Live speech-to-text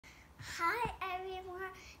Hi everyone,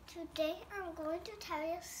 today I'm going to tell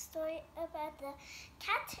you a story about the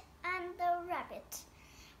cat and the rabbit.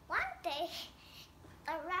 One day,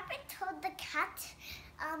 the rabbit told the cat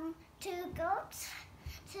to go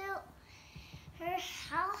to her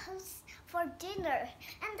house for dinner,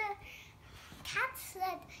 and the cat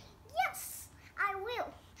said, "Yes, I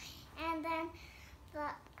will." And then the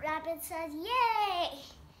rabbit said, "Yay!"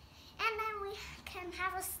 And then we can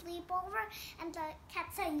have a sleepover. And the cat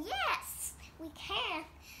said, "Yes, we can."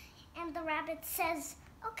 And the rabbit says,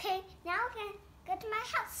 "Okay, now we can go to my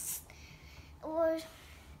house." Or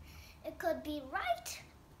it could be right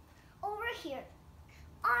over here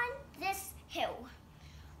on this hill.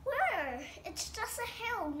 Where? It's just a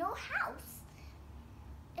hill, no house.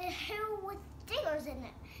 A hill with diggers in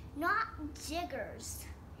it, not jiggers.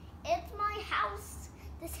 It's my house.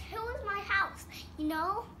 This hill is my house, you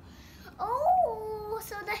know? Oh,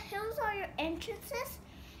 so the hills are your entrances?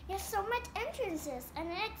 You have so much entrances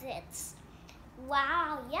and exits.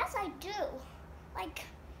 Wow, yes I do. Like,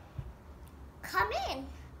 come in.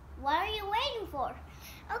 What are you waiting for?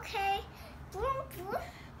 Okay.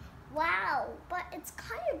 Wow, but it's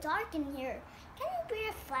kind of dark in here. Can you bring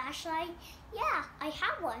a flashlight? Yeah, I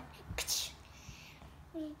have one.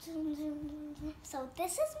 So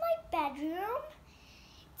this is my bedroom.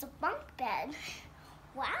 It's a bunk bed.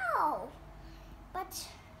 Wow. But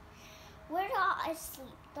where do I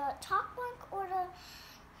sleep? The top bunk or the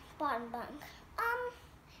bottom bunk?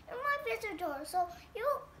 In my visitor, so you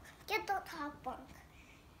get the top bunk.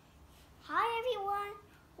 Hi everyone.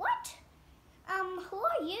 What? Who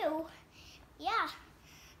are you? Yeah,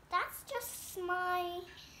 that's just my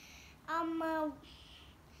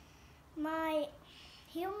my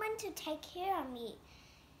human to take care of me.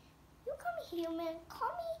 You call me human. Call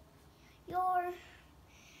me your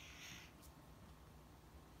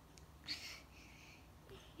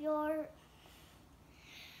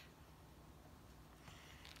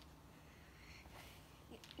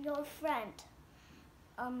friend.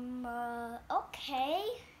 Okay.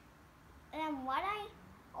 And what I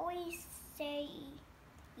always say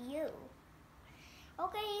you.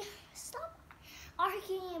 Okay, stop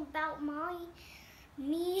arguing about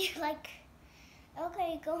me like,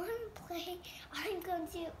 okay, go and play. I'm going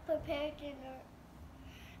to prepare dinner.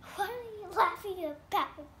 What are you laughing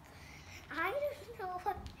about? I don't know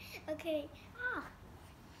what, okay.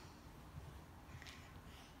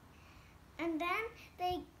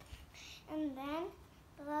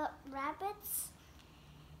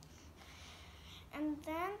 And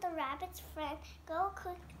then the rabbit's friend go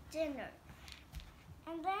cook dinner.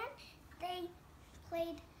 And then they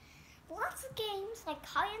played lots of games like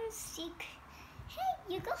hide and seek.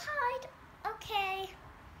 Hey, you go hide. Okay.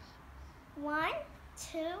 1,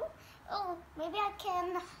 2. Oh, maybe I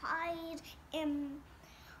can hide under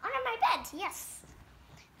my bed. Yes.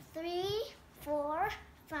 3, 4,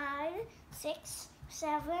 5, 6,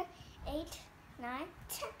 7, 8, 9,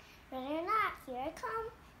 10. Ready or not, here I come.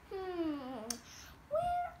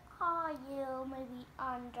 Where are you? Maybe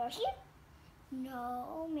under here?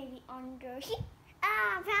 No, maybe under here.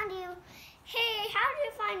 Ah, found you. Hey, how do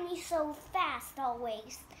you find me so fast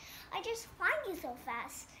always? I just find you so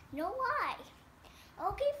fast. Know why?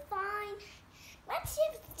 Okay, fine. Let's see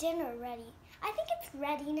if it's dinner ready. I think it's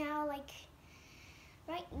ready now, like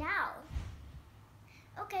right now.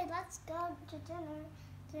 Okay, let's go to dinner.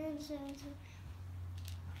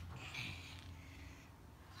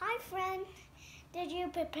 Hi, friend. Did you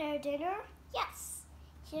prepare dinner? Yes.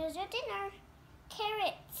 Here's your dinner.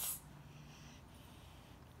 Carrots.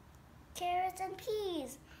 Carrots and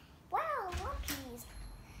peas. Wow, love peas.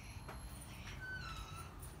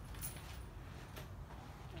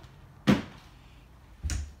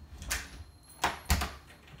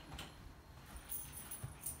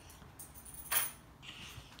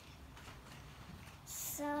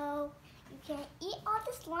 So you can eat all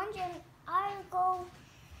this lunch and I'll go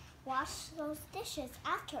wash those dishes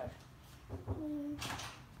after.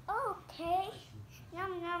 Okay.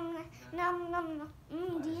 Yum, yum, yum, yum,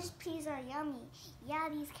 yum. These peas are yummy. Yeah,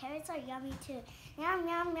 these carrots are yummy too. Yum,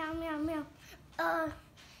 yum, yum, yum, yum.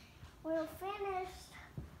 We're finished.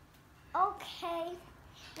 Okay.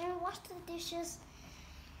 Then wash the dishes.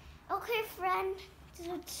 Okay, friend.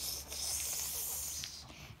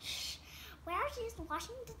 Where she's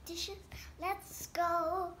washing the dishes, let's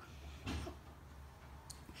go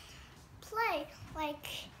play. Like,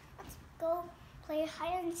 let's go play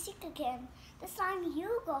hide and seek again. This time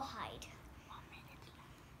you go hide.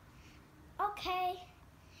 Okay.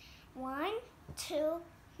 1, 2.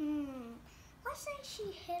 Let's say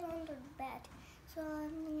she hid under the bed. So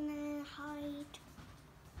I'm gonna hide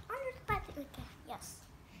under the bed again. Yes.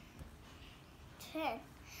 10. Ready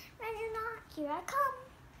or not, here I come.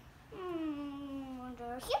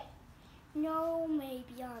 Under here? No,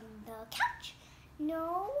 maybe on the couch?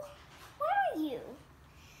 No, where are you?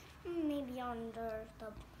 Maybe under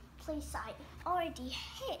the place I already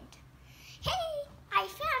hid. Hey, I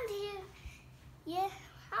found you. Yeah,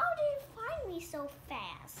 how did you find me so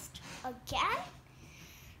fast? Again?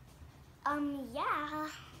 Yeah,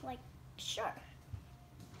 like, sure.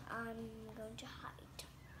 I'm going to hide.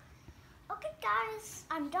 Okay, guys,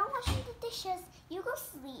 I'm done washing the dishes. You go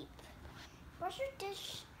sleep. Brush your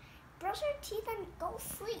teeth and go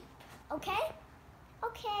sleep, okay?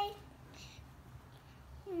 Okay.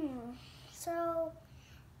 So,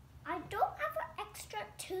 I don't have an extra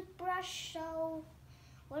toothbrush, so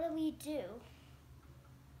what do?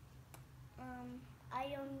 I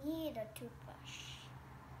don't need a toothbrush.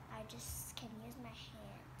 I just can use my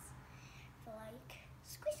hands for like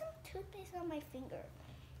squeeze some toothpaste on my finger.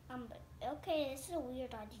 But okay, this is a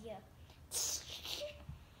weird idea.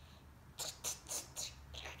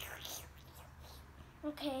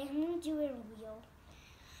 Okay, I'm gonna do it real.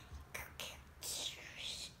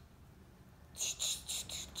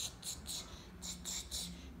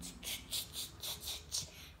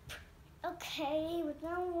 Okay, we're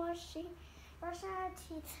done brushing our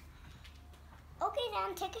teeth. Okay,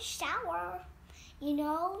 then take a shower. You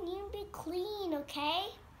know, need to be clean,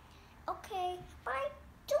 okay? Okay, but I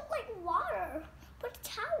don't like water. Put a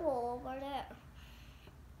towel over there.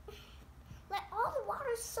 Let all the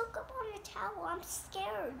water soak up on the towel. I'm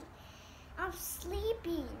scared. I'm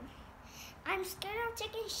sleeping. I'm scared of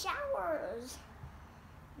taking showers.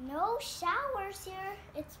 No showers here.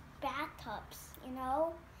 It's bathtubs, you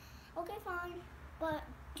know? Okay, fine. But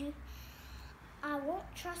I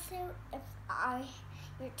won't trust you if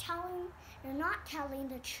you're not telling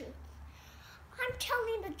the truth. I'm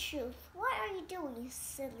telling the truth. What are you doing,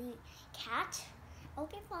 silly cat?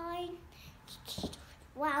 Okay, fine.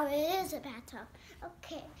 Wow, it is a bathtub.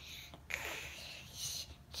 Okay.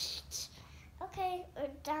 Okay, we're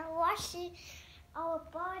done washing our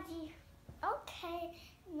body. Okay,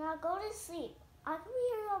 now go to sleep. I'll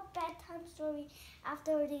read a bedtime story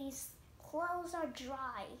after these clothes are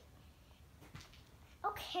dry.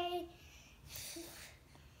 Okay.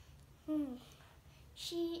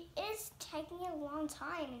 She is taking a long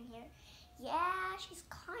time in here. Yeah, she's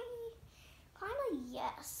kind of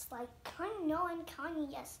yes. Like kind of no and kind of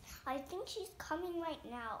yes. I think she's coming right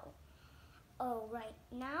now. Oh, right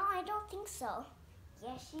now? I don't think so.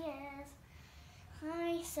 Yes, she is.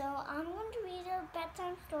 Hi, so I'm going to read a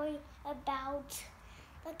bedtime story about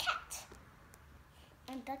the cat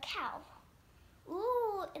and the cow.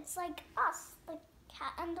 Ooh, it's like us, the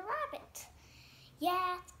cat and the rabbit.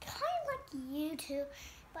 Yeah, it's kind of like you two,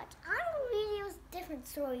 but I'm going to read you a different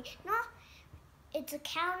story. No, it's a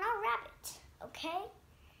cow, not a rabbit, okay?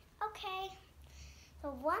 Okay.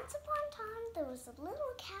 So once upon a time, there was a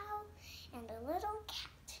little cow and a little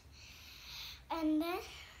cat. And then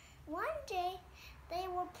one day, they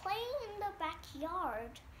were playing in the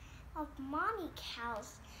backyard of Mommy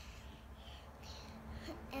Cow's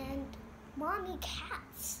and Mommy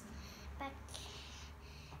Cat's back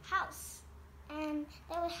house. And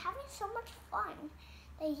they were having so much fun.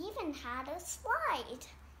 They even had a slide.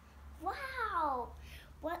 Wow!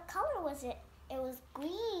 What color was it? It was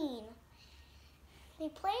green. They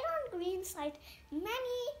played on green slide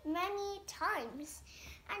many times,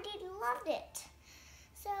 and they loved it.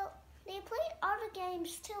 So they played other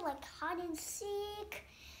games too, like hide and seek,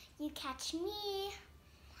 you catch me,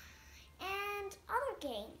 and other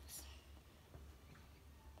games.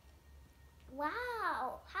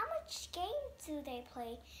 Wow, how much games do they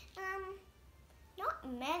play? Not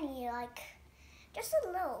many, like just a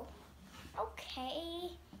little.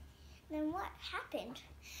 Okay, then what happened?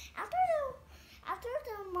 After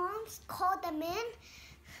the moms called them in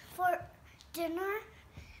for dinner,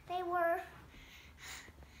 they were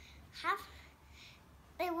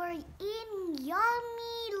eating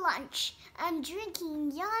yummy lunch and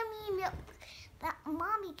drinking yummy milk that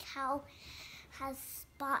Mommy Cow has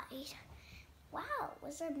spied. Wow,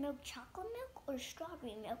 was it milk chocolate milk or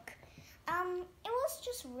strawberry milk? It was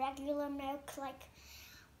just regular milk. Like,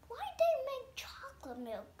 why they make chocolate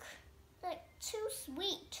milk? Like, too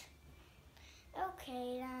sweet.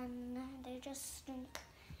 Okay, then they just drink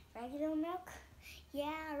regular milk.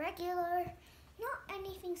 Yeah, regular, not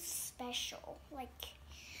anything special. Like,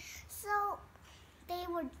 so they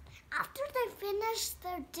would, after they finished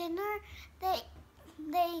their dinner, they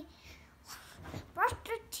brushed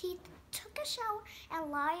their teeth, took a shower, and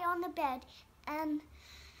lie on the bed, and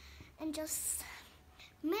in just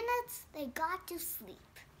minutes they got to sleep.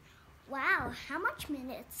 Wow, how much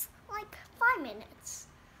minutes? Like 5 minutes.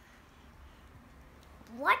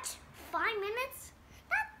 What? 5 minutes?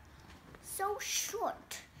 That's so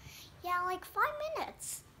short. Yeah, like 5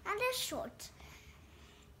 minutes. And it's short.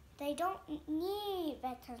 They don't need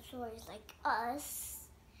bedtime stories like us.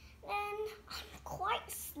 Then I'm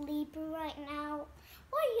quite sleepy right now.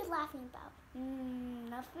 What are you laughing about?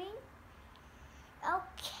 Nothing?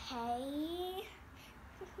 Okay.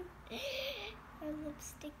 Her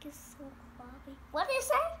lipstick is so floppy. What is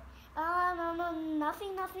that? No,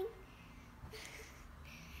 nothing.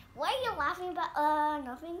 What are you laughing about?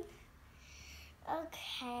 Nothing.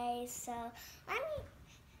 Okay, so let me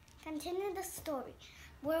continue the story.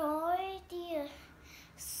 We're already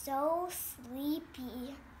so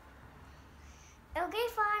sleepy. Okay,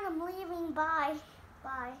 fine, I'm leaving. Bye.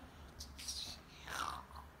 Bye.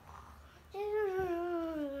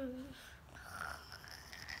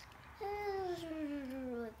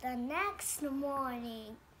 The next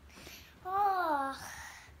morning. Oh,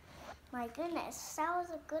 my goodness, that was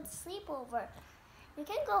a good sleepover. You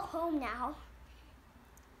can go home now.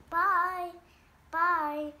 Bye.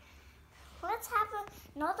 Bye. Let's have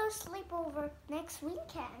another sleepover next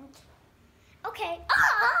weekend. Okay.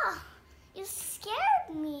 Ah! You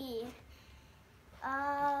scared me.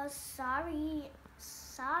 Sorry.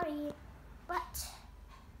 But,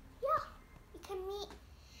 yeah, we can meet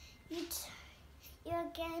you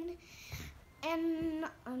again in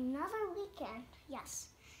another weekend. Yes.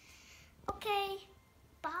 Okay.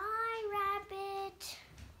 Bye, Rabbit.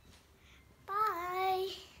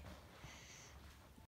 Bye.